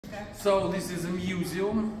So this is a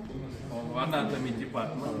museum of anatomy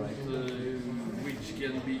department, which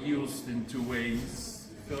can be used in two ways.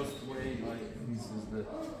 First way, like this is the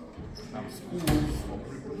some schools or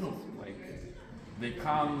people, like they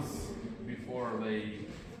come before they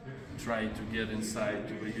try to get inside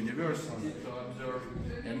to the university to observe,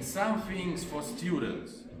 and some things for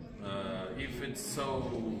students. If it's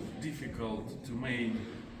so difficult to make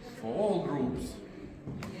for all groups,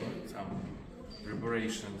 some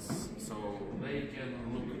preparations, so they can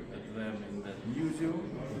look at them in that museum.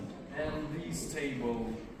 And this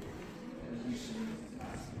table,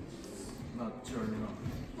 not turning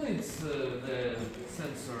on. It's the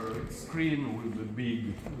sensor screen with the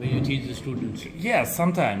big. Where you teach the students? Yes,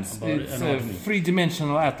 sometimes it's a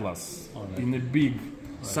three-dimensional atlas in a big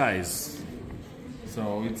size.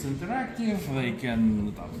 So it's interactive. They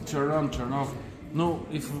can turn on, turn off. No,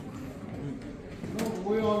 if. No,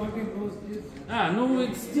 we already use this. No,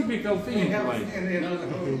 it's typical thing like.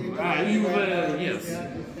 Yes.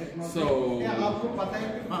 So.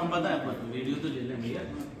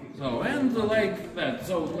 So and like that.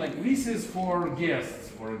 So like this is for guests,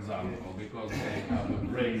 for example, because they have the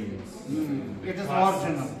brains. It is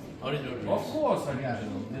original. Of course,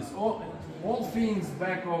 original. This all things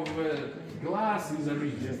back of glass is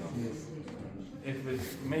original. If it,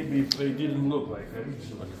 maybe if they didn't look like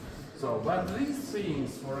original. So, but these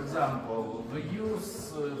things, for example, we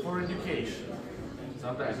use for education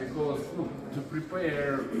sometimes, because look, to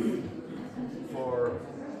prepare for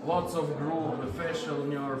lots of group, the facial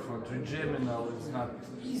nerve or trigeminal is not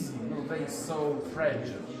easy. No, they're so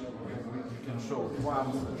fragile. You can show it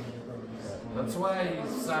once. That's why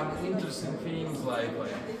some interesting things like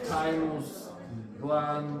thymus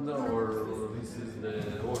gland, or this is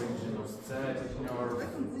the origin of sciatic nerve.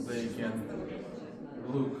 They can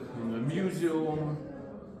look in the museum.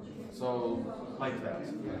 So like that.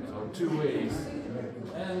 So two ways.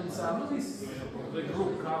 And some the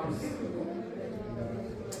group comes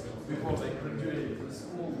before they graduate from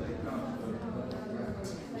school. They come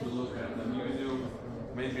to look at the museum.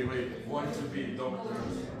 Maybe they want to be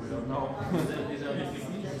doctors. We don't know.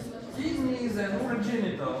 Kidneys and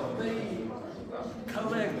urogenital, they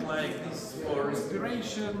collect like this for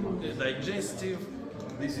respiration, the digestive.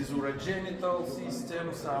 This is urogenital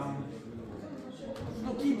system. Some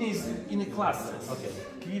kidneys in a classes. Okay.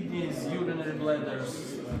 Kidneys, urinary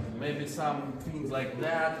bladders, maybe some things like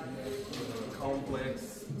that.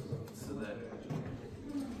 Complex, so that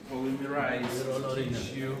polymerized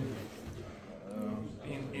tissue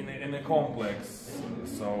in a complex.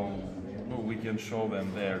 So we can show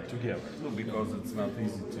them there together because it's not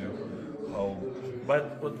easy to hold.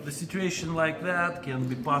 But the situation like that can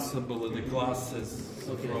be possible in the classes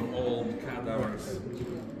from old cadavers.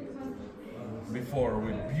 Before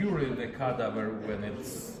we bury the cadaver when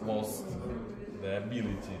it's lost the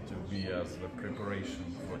ability to be as the preparation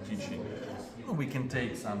for teaching. We can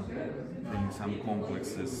take some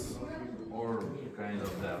complexes or kind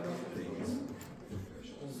of that things.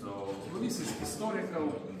 So this is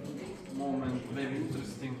historical moment, very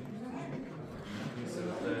interesting. This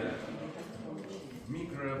is the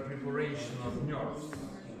micro preparation of nerves,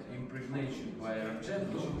 impregnation by a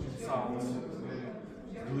gentle sound,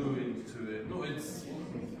 glued to it. No, it's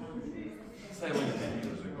 70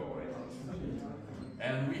 years ago.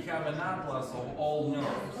 And we have an atlas of all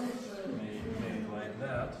nerves made like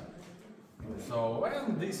that. So,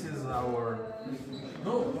 and this is our,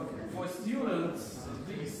 for students,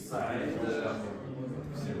 this side,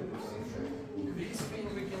 this thing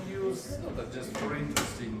we can use just for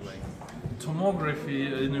interesting, like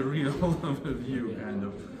tomography in a real view, kind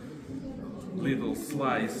of little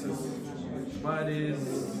slices, bodies,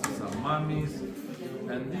 some mummies,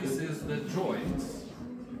 and this is the joints.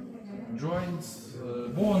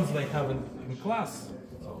 Bones they have in class,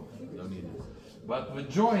 so you don't need it. But with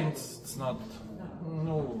joints, it's not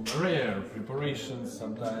rare preparations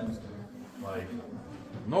sometimes, like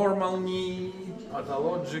normal knee,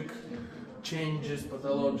 pathologic changes,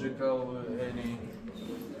 pathological any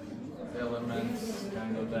elements,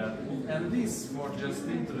 kind of that. And this for just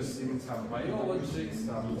interesting some biology,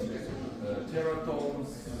 some teratomes,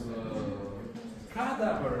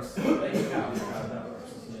 cadavers. They have cadavers.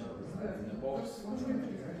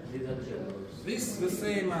 This is the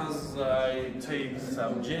same as I take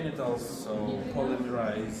some genitals, so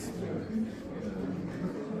polymerize,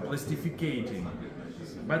 plastificating,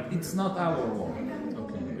 but it's not our work.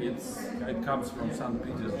 Okay, it comes from St.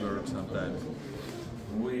 Petersburg sometimes.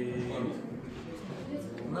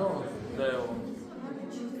 The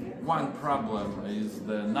one problem is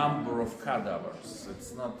the number of cadavers.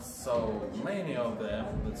 It's not so many of them.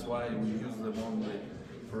 That's why we use them only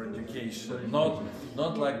for education,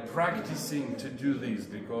 not like practicing to do this,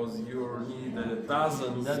 because you need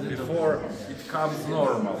dozens before it comes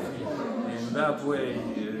normal. In that way,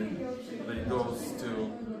 they goes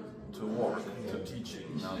to work, to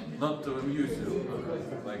teaching, not to a museum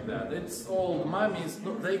like that. It's all mummies.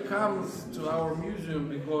 They come to our museum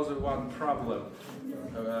because of one problem.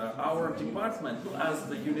 Our department, as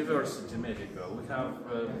the university medical, we have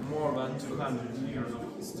more than 200 years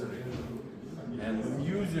of history. And the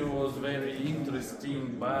museum was very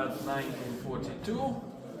interesting, but 1942,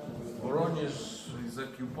 Voronezh is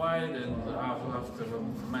occupied, and after a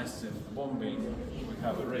massive bombing, we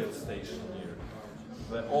have a rail station here.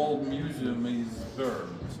 The old museum is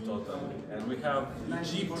burned totally. And we have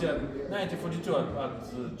Egyptian, 1942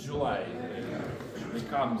 at July,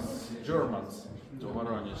 comes Germans to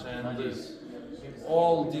Voronezh, and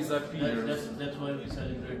all disappeared. That's why we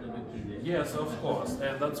celebrate the Victory Day. Yes, of course,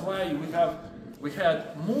 and that's why we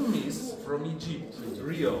had mummies from Egypt,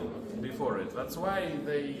 real, before it. That's why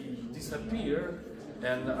they disappeared,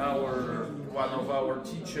 and one of our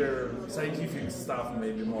teacher, scientific staff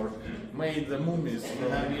maybe more, made the mummies from the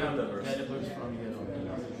cadavers. Cadavers from here on.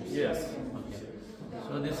 Yes. Okay.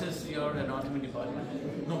 So this is your anatomy department?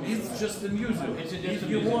 No, it's just a museum. It's just if a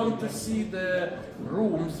you museum. want to see the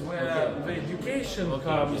rooms where the education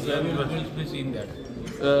comes, Please in that.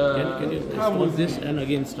 and Can you come stop with this and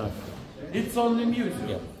again start? It's only museum.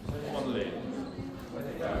 Yeah.